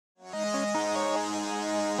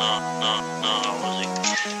I wasn't.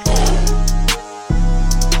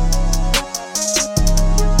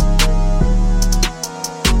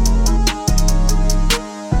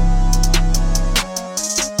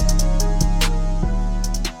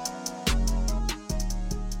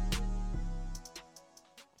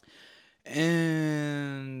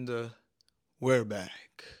 And we're back.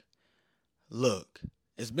 Look,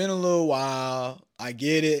 it's been a little while. I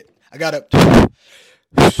get it.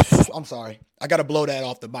 I'm sorry. I gotta blow that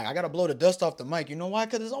off the mic. I gotta blow the dust off the mic. You know why?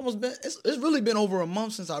 Because it's really been over a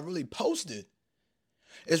month since I really posted.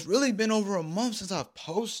 It's really been over a month since I've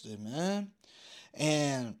posted, man.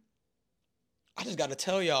 And I just gotta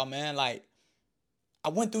tell y'all, man, like, I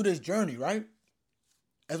went through this journey, right?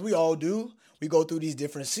 As we all do, we go through these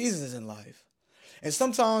different seasons in life. And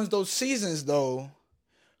sometimes those seasons, though,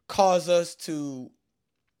 cause us to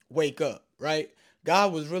wake up, right?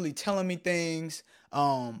 God was really telling me things.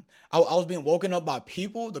 I was being woken up by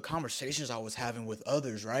people, the conversations I was having with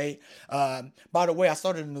others, right? By the way, I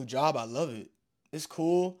started a new job. I love it. It's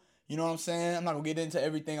cool. You know what I'm saying? I'm not going to get into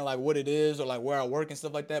everything like what it is or like where I work and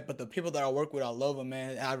stuff like that. But the people that I work with, I love them,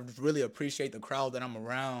 man. I really appreciate the crowd that I'm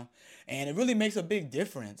around. And it really makes a big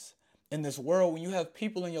difference in this world when you have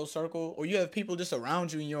people in your circle or you have people just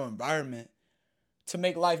around you in your environment to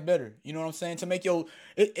make life better. You know what I'm saying? To make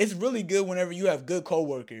it's really good whenever you have good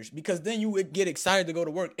coworkers because then you would get excited to go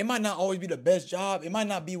to work. It might not always be the best job. It might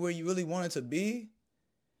not be where you really want it to be.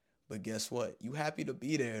 But guess what? You happy to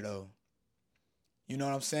be there though. You know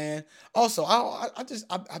what I'm saying? Also,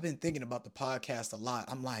 I've been thinking about the podcast a lot.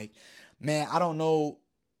 I'm like, man, I don't know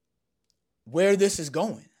where this is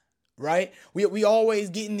going, right? We always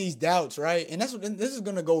getting these doubts, right? And this is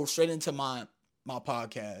gonna go straight into my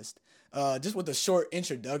podcast. Just with a short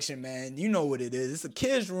introduction, man. You know what it is. It's a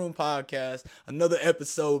Kids Room podcast. Another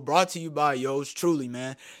episode brought to you by yours truly,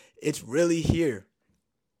 man. It's really here.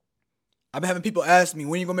 I've been having people ask me,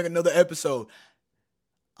 when you gonna make another episode?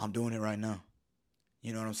 I'm doing it right now.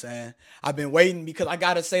 You know what I'm saying? I've been waiting because I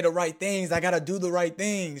got to say the right things. I got to do the right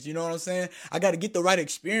things. You know what I'm saying? I got to get the right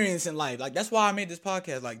experience in life. Like, that's why I made this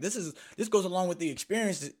podcast. Like, this goes along with the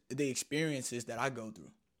experiences that I go through.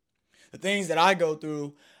 The things that I go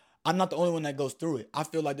through, I'm not the only one that goes through it. I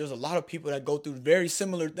feel like there's a lot of people that go through very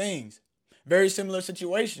similar things, very similar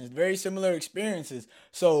situations, very similar experiences.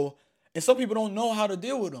 So, and some people don't know how to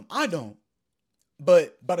deal with them. I don't.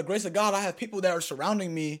 But by the grace of God, I have people that are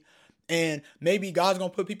surrounding me. And maybe God's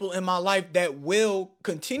going to put people in my life that will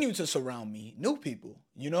continue to surround me. New people,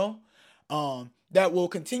 you know, that will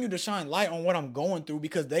continue to shine light on what I'm going through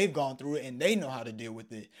because they've gone through it and they know how to deal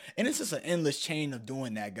with it. And it's just an endless chain of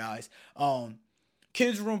doing that, guys.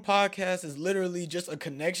 Kids Room Podcast is literally just a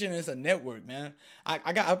connection. It's a network, man.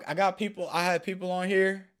 I got people. I have people on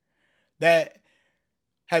here that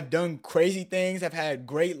have done crazy things, have had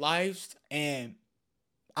great lives. And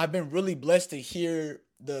I've been really blessed to hear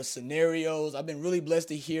the scenarios. I've been really blessed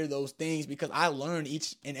to hear those things because I learn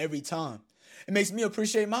each and every time. It makes me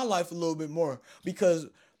appreciate my life a little bit more because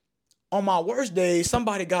on my worst days,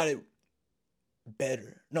 somebody got it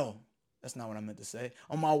better. No, that's not what I meant to say.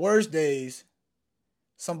 On my worst days,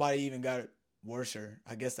 somebody even got it worser.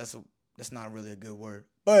 I guess that's not really a good word.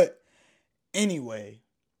 But anyway,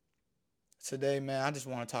 today, man, I just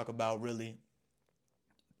want to talk about really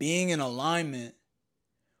being in alignment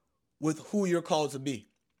with who you're called to be.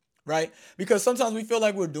 Right? Because sometimes we feel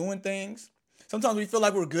like we're doing things. Sometimes we feel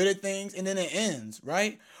like we're good at things and then it ends,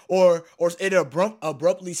 right? Or it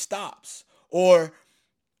abruptly stops. Or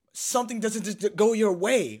something doesn't just go your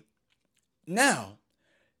way. Now,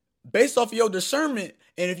 based off of your discernment,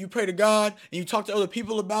 and if you pray to God and you talk to other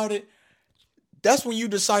people about it, that's when you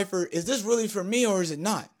decipher, is this really for me or is it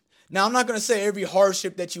not? Now, I'm not going to say every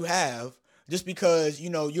hardship that you have, just because,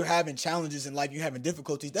 you know, you're having challenges in life, you're having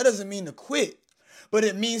difficulties, that doesn't mean to quit. But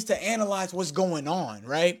it means to analyze what's going on,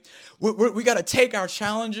 right? We got to take our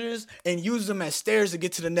challenges and use them as stairs to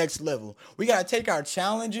get to the next level. We got to take our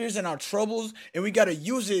challenges and our troubles and we got to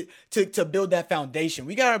use it to build that foundation.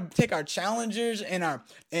 We got to take our challenges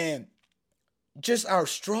and just our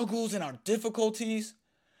struggles and our difficulties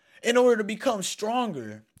in order to become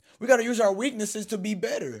stronger. We got to use our weaknesses to be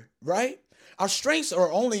better, right? Our strengths they're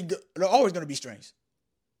always going to be strengths,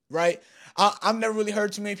 right? I've never really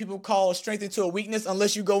heard too many people call a strength into a weakness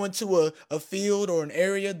unless you go into a field or an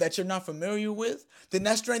area that you're not familiar with. Then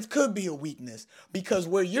that strength could be a weakness because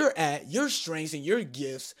where you're at, your strengths and your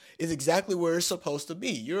gifts is exactly where it's supposed to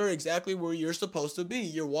be. You're exactly where you're supposed to be.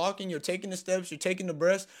 You're walking, you're taking the steps, you're taking the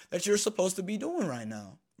breaths that you're supposed to be doing right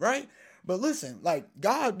now, right? But listen, like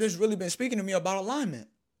God has really been speaking to me about alignment.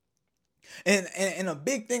 And a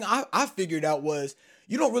big thing I figured out was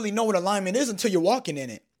you don't really know what alignment is until you're walking in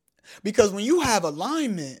it. Because when you have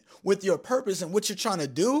alignment with your purpose and what you're trying to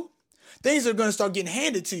do, things are going to start getting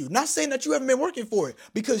handed to you. Not saying that you haven't been working for it,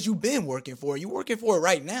 because you've been working for it. You're working for it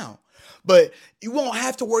right now. But you won't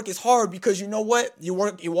have to work as hard, because you know what? You're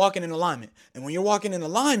walking in alignment. And when you're walking in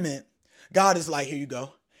alignment, God is like, here you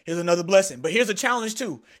go. Here's another blessing. But here's a challenge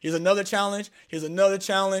too. Here's another challenge. Here's another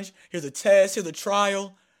challenge. Here's a test. Here's a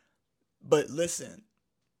trial. But listen,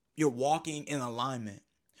 you're walking in alignment.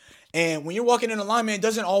 And when you're walking in alignment, it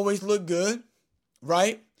doesn't always look good,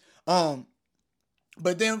 right?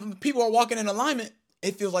 But then when people are walking in alignment,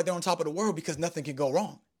 it feels like they're on top of the world because nothing can go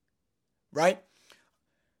wrong, right?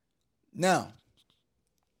 Now,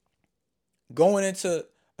 going into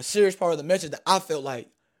a serious part of the message that I felt like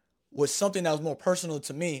was something that was more personal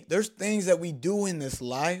to me. There's things that we do in this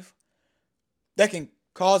life that can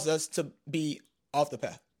cause us to be off the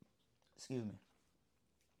path. Excuse me.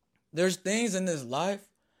 There's things in this life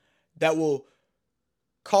that will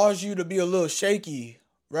cause you to be a little shaky,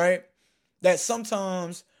 right? That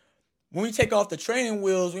sometimes when we take off the training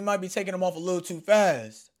wheels, we might be taking them off a little too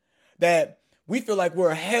fast. That we feel like we're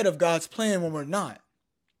ahead of God's plan when we're not.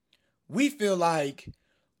 We feel like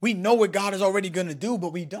we know what God is already going to do,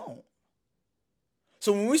 but we don't.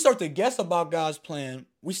 So when we start to guess about God's plan,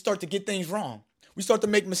 we start to get things wrong. We start to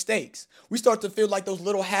make mistakes. We start to feel like those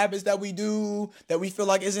little habits that we do that we feel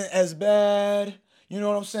like isn't as bad. You know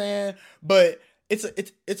what I'm saying? But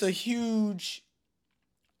it's a huge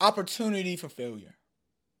opportunity for failure.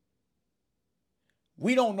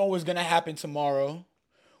 We don't know what's going to happen tomorrow.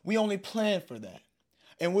 We only plan for that.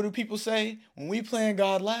 And what do people say? When we plan,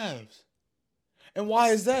 God laughs. And why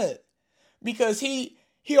is that? Because he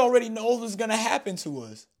already knows what's going to happen to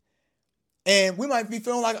us. And we might be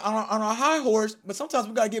feeling like on our high horse, but sometimes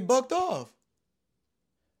we got to get bucked off.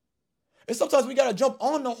 And sometimes we got to jump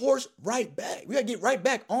on the horse right back. We got to get right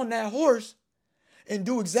back on that horse and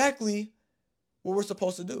do exactly what we're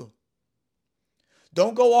supposed to do.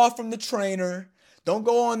 Don't go off from the trainer. Don't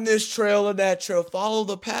go on this trail or that trail. Follow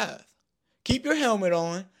the path. Keep your helmet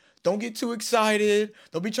on. Don't get too excited.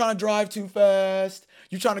 Don't be trying to drive too fast.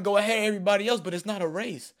 You're trying to go ahead of everybody else, but it's not a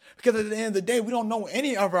race. Because at the end of the day, we don't know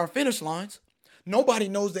any of our finish lines. Nobody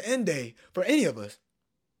knows the end day for any of us.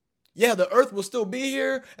 Yeah, the earth will still be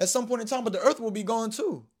here at some point in time, but the earth will be gone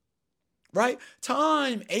too. Right?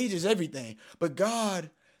 Time ages everything. But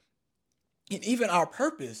God, and even our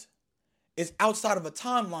purpose, is outside of a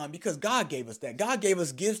timeline because God gave us that. God gave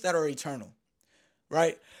us gifts that are eternal.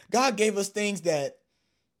 Right? God gave us things that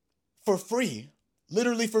for free,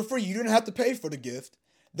 literally for free. You didn't have to pay for the gift.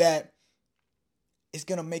 That is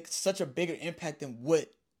going to make such a bigger impact than what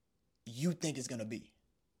you think it's going to be.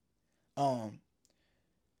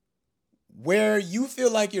 Where you feel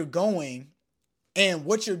like you're going and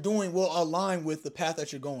what you're doing will align with the path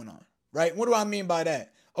that you're going on. Right? What do I mean by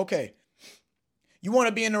that? Okay. You want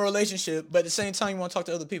to be in a relationship, but at the same time, you want to talk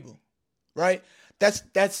to other people. Right?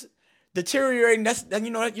 That's deteriorating.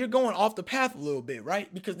 You're going off the path a little bit,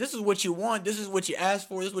 right? Because this is what you want. This is what you asked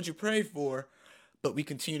for. This is what you prayed for. But we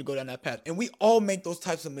continue to go down that path. And we all make those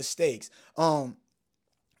types of mistakes.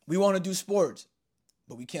 We want to do sports,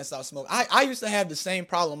 but we can't stop smoking. I used to have the same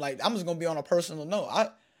problem. Like, I'm just going to be on a personal note.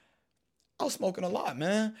 I was smoking a lot,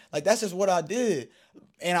 man. Like, that's just what I did.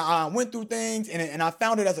 And I went through things, and I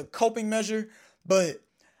found it as a coping measure. But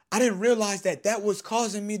I didn't realize that was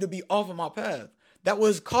causing me to be off of my path. That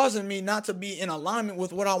was causing me not to be in alignment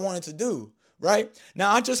with what I wanted to do, right?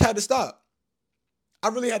 Now, I just had to stop. I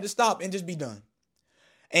really had to stop and just be done.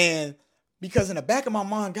 And because in the back of my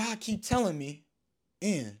mind, God keep telling me,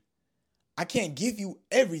 I can't give you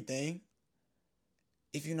everything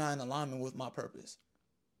if you're not in alignment with my purpose.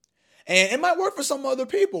 And it might work for some other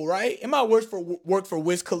people, right? It might work for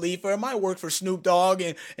Wiz Khalifa. It might work for Snoop Dogg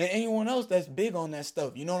and anyone else that's big on that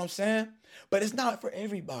stuff. You know what I'm saying? But it's not for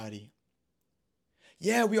everybody.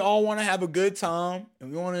 Yeah, we all want to have a good time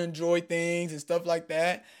and we want to enjoy things and stuff like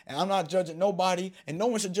that. And I'm not judging nobody, and no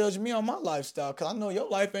one should judge me on my lifestyle because I know your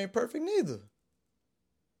life ain't perfect neither.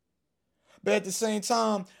 But at the same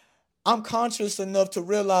time, I'm conscious enough to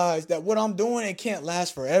realize that what I'm doing, it can't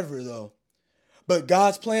last forever though. But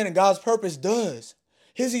God's plan and God's purpose does.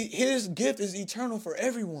 His gift is eternal for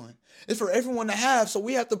everyone. It's for everyone to have. So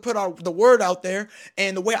we have to put the word out there.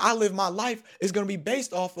 And the way I live my life is going to be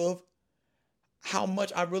based off of how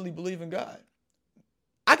much I really believe in God.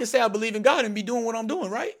 I can say I believe in God and be doing what I'm doing,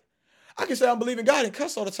 right? I can say I believe in God and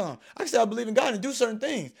cuss all the time. I can say I believe in God and do certain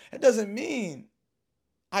things. It doesn't mean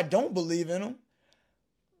I don't believe in Him,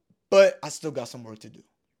 but I still got some work to do.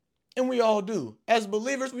 And we all do. As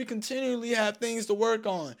believers, we continually have things to work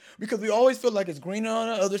on because we always feel like it's greener on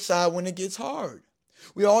the other side when it gets hard.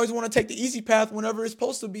 We always want to take the easy path whenever it's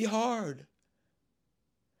supposed to be hard.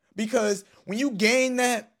 Because when you gain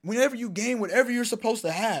that, whenever you gain whatever you're supposed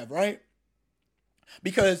to have, right?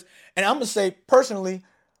 Because, and I'm going to say personally,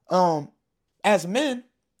 as men,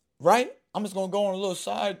 right? I'm just going to go on a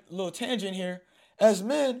little tangent here. As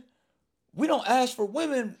men, we don't ask for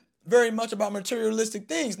women very much about materialistic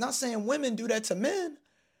things. Not saying women do that to men,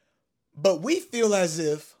 but we feel as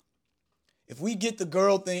if we get the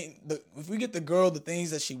girl the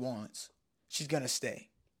things that she wants, she's going to stay.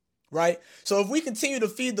 Right? So if we continue to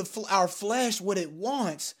feed our flesh what it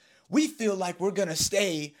wants, we feel like we're going to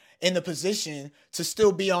stay in the position to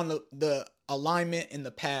still be on the alignment and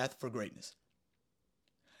the path for greatness.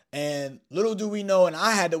 And little do we know, and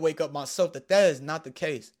I had to wake up myself, that is not the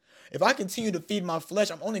case. If I continue to feed my flesh,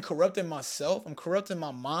 I'm only corrupting myself. I'm corrupting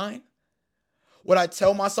my mind. When I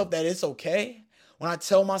tell myself that it's okay, when I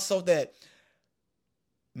tell myself that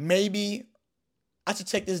maybe I should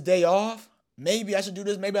take this day off, maybe I should do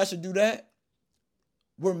this, maybe I should do that,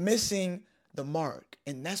 we're missing the mark.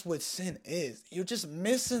 And that's what sin is. You're just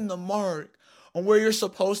missing the mark on where you're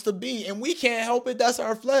supposed to be. And we can't help it. That's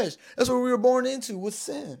our flesh. That's what we were born into, with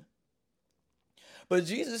sin. But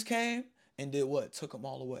Jesus came and did what? Took them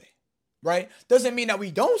all away. Right? Doesn't mean that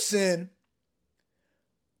we don't sin,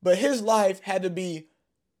 but his life had to be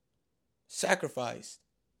sacrificed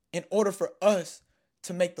in order for us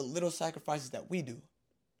to make the little sacrifices that we do.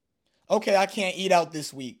 Okay, I can't eat out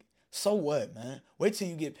this week. So what, man? Wait till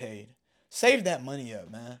you get paid. Save that money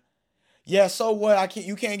up, man. Yeah, so what?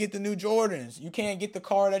 You can't get the new Jordans. You can't get the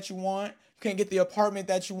car that you want. You can't get the apartment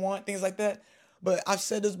that you want, things like that. But I've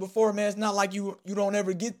said this before, man. It's not like you don't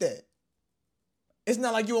ever get that. It's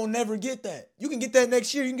not like you will never get that. You can get that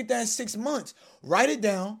next year. You can get that in 6 months. Write it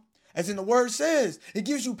down. As in the word says, it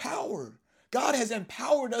gives you power. God has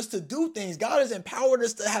empowered us to do things. God has empowered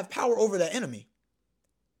us to have power over the enemy.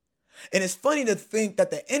 And it's funny to think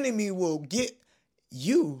that the enemy will get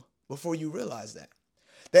you before you realize that.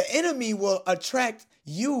 The enemy will attract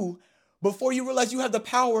you before you realize you have the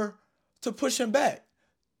power to push him back,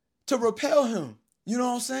 to repel him. You know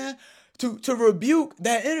what I'm saying? To rebuke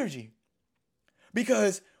that energy.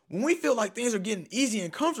 Because when we feel like things are getting easy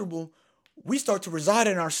and comfortable, we start to reside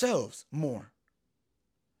in ourselves more.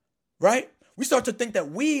 Right? We start to think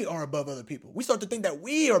that we are above other people. We start to think that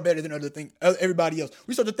we are better than everybody else.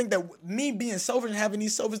 We start to think that me being selfish and having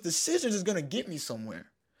these selfish decisions is going to get me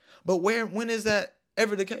somewhere. But when is that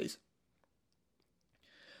ever the case?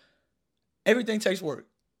 Everything takes work.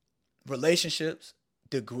 Relationships,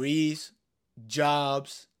 degrees,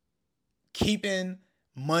 jobs, keeping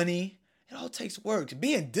money. It all takes work.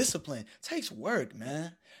 Being disciplined takes work,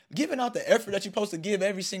 man. Giving out the effort that you're supposed to give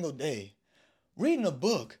every single day. Reading a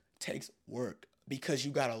book takes work, because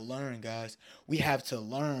you got to learn, guys. We have to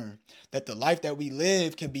learn that the life that we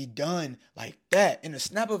live can be done like that. In the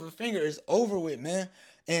snap of a finger, it's over with, man.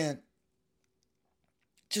 And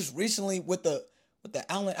just recently with the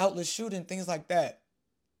Allen outlet shooting, things like that,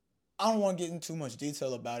 I don't want to get into too much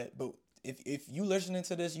detail about it, but if you listening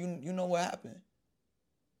to this, you know what happened.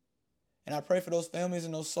 And I pray for those families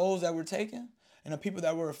and those souls that were taken and the people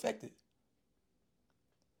that were affected.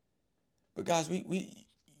 But guys,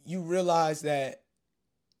 you realize that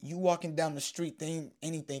you walking down the street,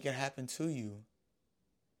 anything can happen to you.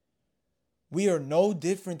 We are no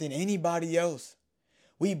different than anybody else.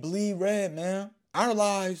 We bleed red, man. Our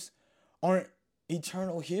lives aren't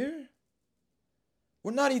eternal here.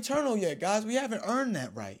 We're not eternal yet, guys. We haven't earned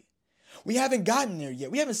that right. We haven't gotten there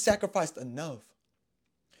yet. We haven't sacrificed enough.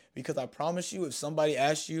 Because I promise you, if somebody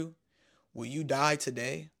asks you, will you die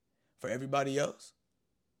today for everybody else?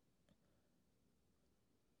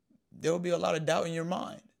 There will be a lot of doubt in your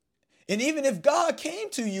mind. And even if God came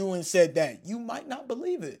to you and said that, you might not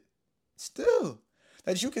believe it. Still,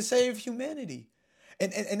 that you can save humanity.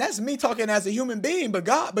 And that's me talking as a human being,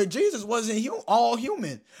 but Jesus wasn't all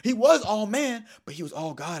human. He was all man, but he was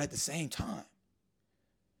all God at the same time.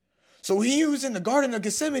 So he was in the Garden of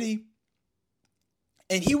Gethsemane,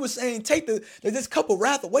 and he was saying, take this cup of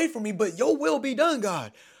wrath away from me, but your will be done,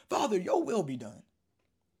 God. Father, your will be done.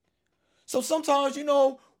 So sometimes,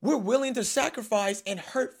 we're willing to sacrifice and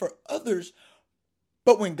hurt for others,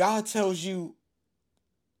 but when God tells you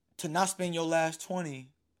to not spend your last 20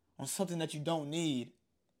 on something that you don't need,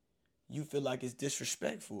 you feel like it's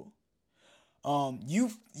disrespectful.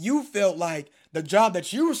 You felt like the job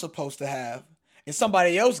that you were supposed to have and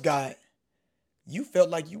somebody else got, you felt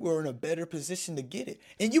like you were in a better position to get it.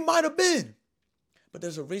 And you might have been. But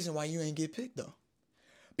there's a reason why you ain't get picked, though.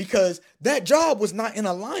 Because that job was not in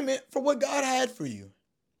alignment for what God had for you.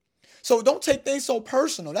 So don't take things so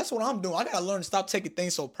personal. That's what I'm doing. I gotta learn to stop taking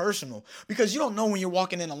things so personal because you don't know when you're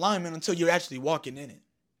walking in alignment until you're actually walking in it.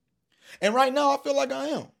 And right now, I feel like I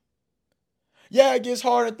am. Yeah, it gets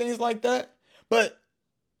hard and things like that. But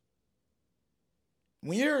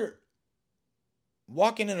when you're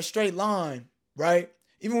walking in a straight line, right?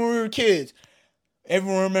 Even when we were kids,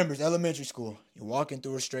 everyone remembers elementary school. You're walking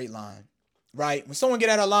through a straight line, right? When someone get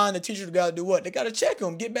out of line, the teacher got to do what? They got to check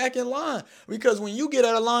them, get back in line. Because when you get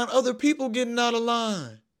out of line, other people getting out of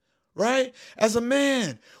line, right? As a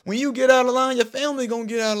man, when you get out of line, your family gonna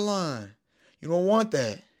get out of line. You don't want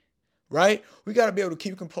that, right? We got to be able to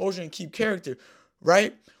keep composure and keep character,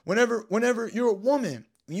 right? Whenever you're a woman,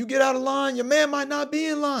 when you get out of line, your man might not be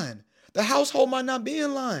in line. The household might not be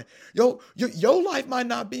in line. Your life might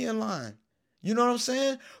not be in line. You know what I'm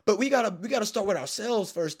saying? But we gotta start with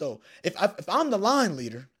ourselves first, though. If I'm the line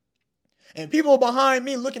leader, and people behind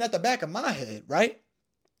me looking at the back of my head, right?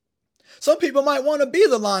 Some people might want to be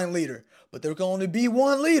the line leader, but there can only be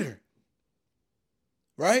one leader,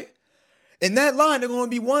 right? In that line, there's going to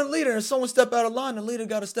be one leader, and someone step out of line, the leader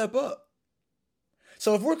got to step up.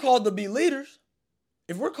 So if we're called to be leaders,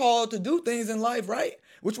 if we're called to do things in life, right,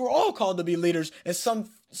 which we're all called to be leaders in some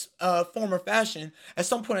form or fashion at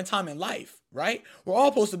some point in time in life, right? We're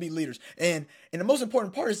all supposed to be leaders. And the most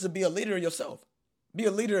important part is to be a leader of yourself. Be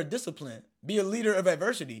a leader of discipline. Be a leader of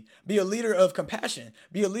adversity. Be a leader of compassion.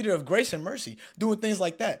 Be a leader of grace and mercy. Doing things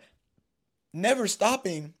like that. Never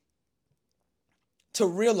stopping to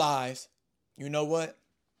realize, you know what?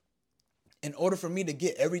 In order for me to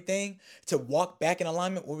get everything, to walk back in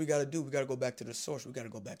alignment, what we got to do, we got to go back to the source. We got to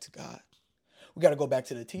go back to God. We got to go back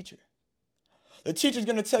to the teacher. The teacher's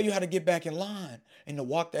going to tell you how to get back in line and to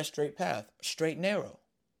walk that straight path, straight and narrow,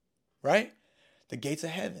 right? The gates of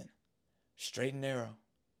heaven, straight and narrow.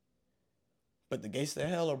 But the gates of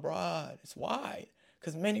hell are broad. It's wide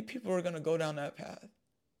because many people are going to go down that path,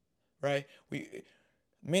 right?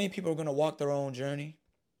 Many people are going to walk their own journey,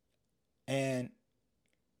 and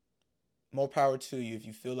more power to you if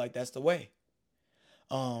you feel like that's the way.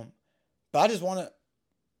 But I just want to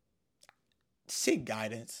seek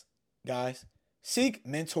guidance, guys. Seek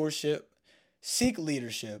mentorship. Seek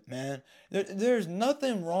leadership, man. There's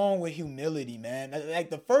nothing wrong with humility, man. Like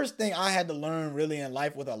the first thing I had to learn really in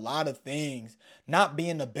life with a lot of things, not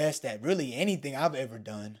being the best at really anything I've ever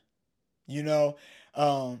done, you know,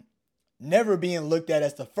 never being looked at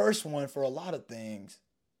as the first one for a lot of things.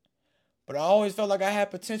 But I always felt like I had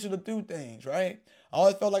potential to do things, right? I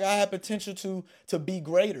always felt like I had potential to be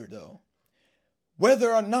greater, though.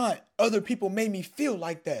 Whether or not other people made me feel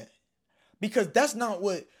like that. Because that's not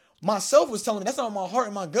what myself was telling me. That's not what my heart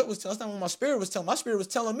and my gut was telling me. That's not what my spirit was telling me. My spirit was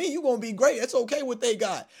telling me, you're going to be great. It's okay what they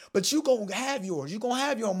got. But you're going to have yours. You're going to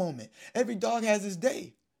have your moment. Every dog has his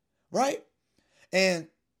day, right? And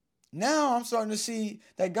now I'm starting to see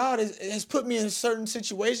that God has put me in certain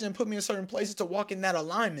situations and put me in certain places to walk in that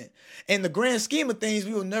alignment. And the grand scheme of things,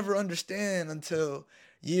 we will never understand until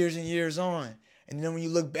years and years on. And then when you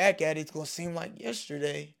look back at it, it's going to seem like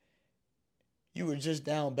yesterday you were just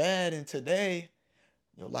down bad, and today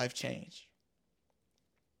your life changed.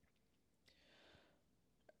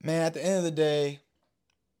 Man, at the end of the day,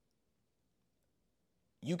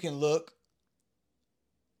 you can look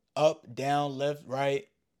up, down, left, right.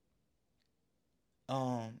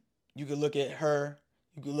 You can look at her.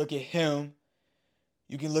 You can look at him.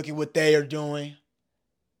 You can look at what they are doing.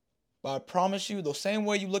 But I promise you, the same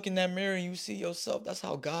way you look in that mirror and you see yourself, that's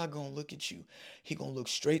how God gonna look at you. He gonna look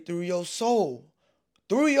straight through your soul,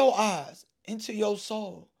 through your eyes, into your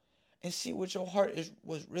soul, and see what your heart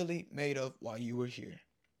was really made of while you were here.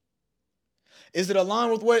 Is it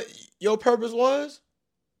aligned with what your purpose was?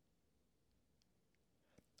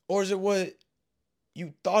 Or is it what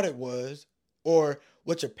you thought it was? Or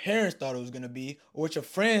what your parents thought it was going to be? Or what your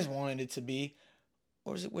friends wanted it to be?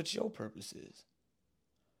 Or is it what your purpose is?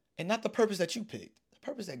 And not the purpose that you picked. The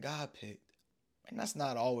purpose that God picked. And that's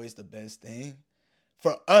not always the best thing.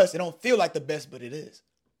 For us, it don't feel like the best, but it is.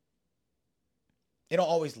 It don't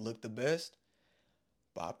always look the best.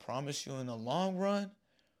 But I promise you, in the long run,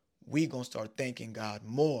 we going to start thanking God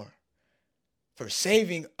more for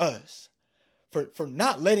saving us. For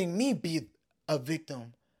not letting me be a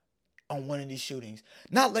victim on one of these shootings.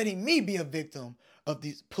 Not letting me be a victim of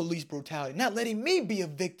these police brutality. Not letting me be a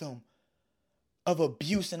victim of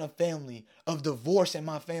abuse in a family, of divorce in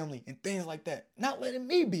my family, and things like that. Not letting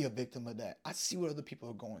me be a victim of that. I see what other people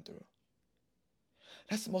are going through.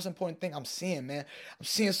 That's the most important thing I'm seeing, man. I'm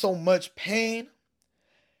seeing so much pain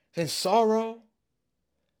and sorrow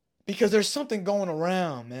because there's something going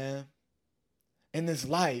around, man, in this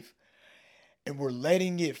life, and we're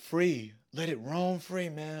letting it free. Let it roam free,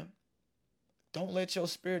 man. Don't let your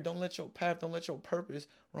spirit, don't let your path, don't let your purpose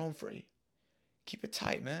roam free. Keep it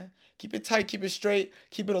tight, man. Keep it tight, keep it straight,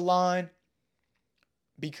 keep it aligned.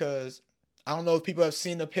 Because I don't know if people have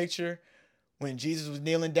seen the picture when Jesus was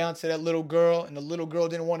kneeling down to that little girl, and the little girl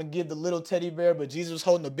didn't want to give the little teddy bear, but Jesus was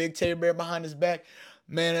holding the big teddy bear behind his back.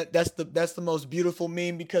 Man, that's the most beautiful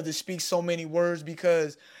meme, because it speaks so many words.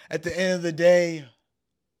 Because at the end of the day,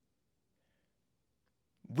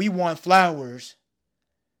 we want flowers,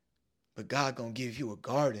 but God gonna give you a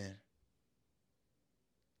garden.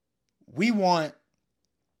 We want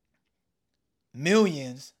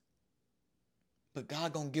millions, but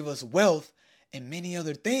God gonna give us wealth and many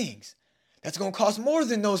other things. That's gonna cost more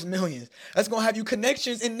than those millions. That's gonna have you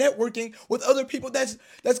connections and networking with other people. That's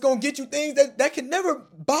gonna get you things that can never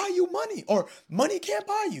buy you money, or money can't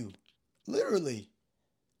buy you, literally.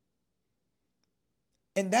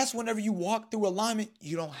 And that's whenever you walk through alignment,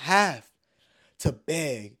 you don't have to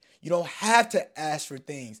beg. You don't have to ask for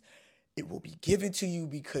things. It will be given to you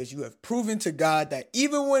because you have proven to God that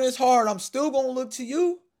even when it's hard, I'm still going to look to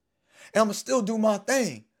you, and I'm going to still do my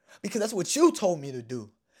thing, because that's what you told me to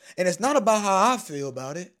do. And it's not about how I feel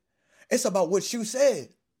about it. It's about what you said.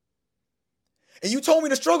 And you told me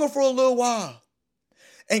to struggle for a little while.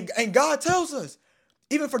 And God tells us,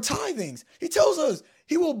 even for tithings, he tells us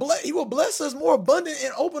he will bless us more abundant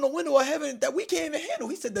and open a window of heaven that we can't even handle.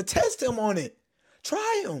 He said to test him on it.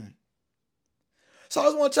 Try him. So I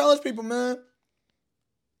just want to challenge people, man.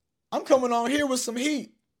 I'm coming on here with some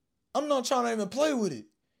heat. I'm not trying to even play with it.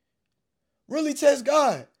 Really test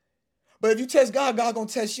God. But if you test God, God gonna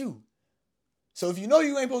test you. So if you know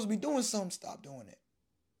you ain't supposed to be doing something, stop doing it.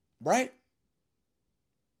 Right?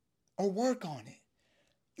 Or work on it.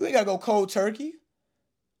 You ain't gotta go cold turkey.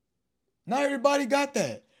 Not everybody got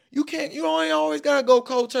that. You ain't always gotta go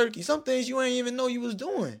cold turkey. Some things you ain't even know you was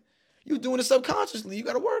doing. You doing it subconsciously. You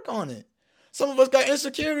gotta work on it. Some of us got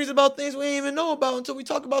insecurities about things we ain't even know about until we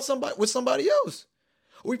talk about somebody else.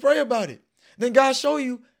 We pray about it. Then God show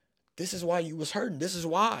you, this is why you was hurting. This is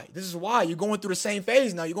why. This is why. You're going through the same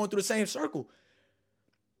phase now. You're going through the same circle.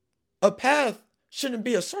 A path shouldn't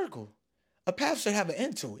be a circle. A path should have an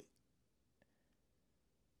end to it.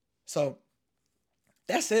 So,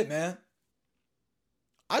 that's it, man.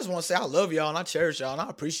 I just want to say I love y'all and I cherish y'all and I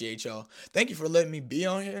appreciate y'all. Thank you for letting me be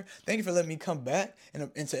on here. Thank you for letting me come back.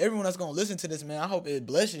 And to everyone that's going to listen to this, man, I hope it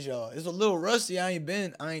blesses y'all. It's a little rusty. I ain't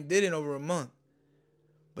did it over a month.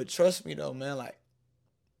 But trust me though, man, like,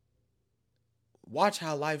 watch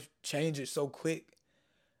how life changes so quick.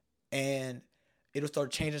 And it'll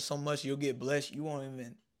start changing so much, you'll get blessed. You won't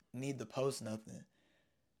even need to post nothing.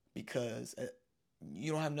 Because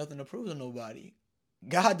you don't have nothing to prove to nobody.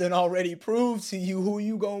 God done already proved to you who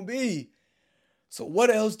you gonna be. So what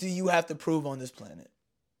else do you have to prove on this planet?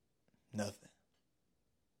 Nothing.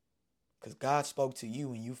 Because God spoke to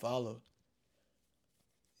you and you followed.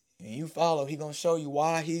 And you follow, he gonna show you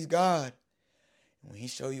why he's God. And when he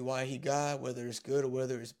show you why he God, whether it's good or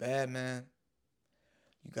whether it's bad, man,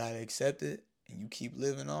 you gotta accept it and you keep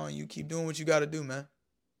living on. You keep doing what you gotta do, man.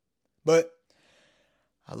 But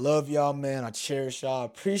I love y'all, man. I cherish y'all. I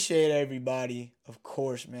appreciate everybody. Of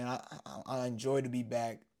course, man. I enjoy to be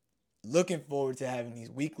back. Looking forward to having these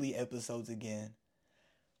weekly episodes again.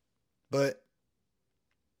 But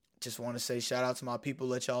just want to say shout out to my people.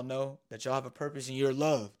 Let y'all know that y'all have a purpose and you're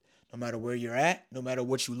loved. No matter where you're at, no matter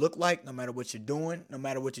what you look like, no matter what you're doing, no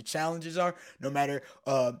matter what your challenges are, no matter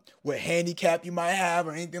what handicap you might have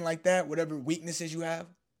or anything like that, whatever weaknesses you have, I'm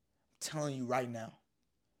telling you right now.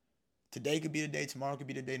 Today could be the day, tomorrow could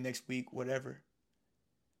be the day, next week, whatever.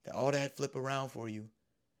 That all that flip around for you.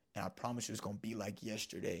 And I promise you it's going to be like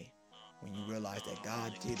yesterday when you realize that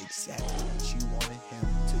God did exactly what you wanted him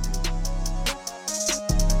to do.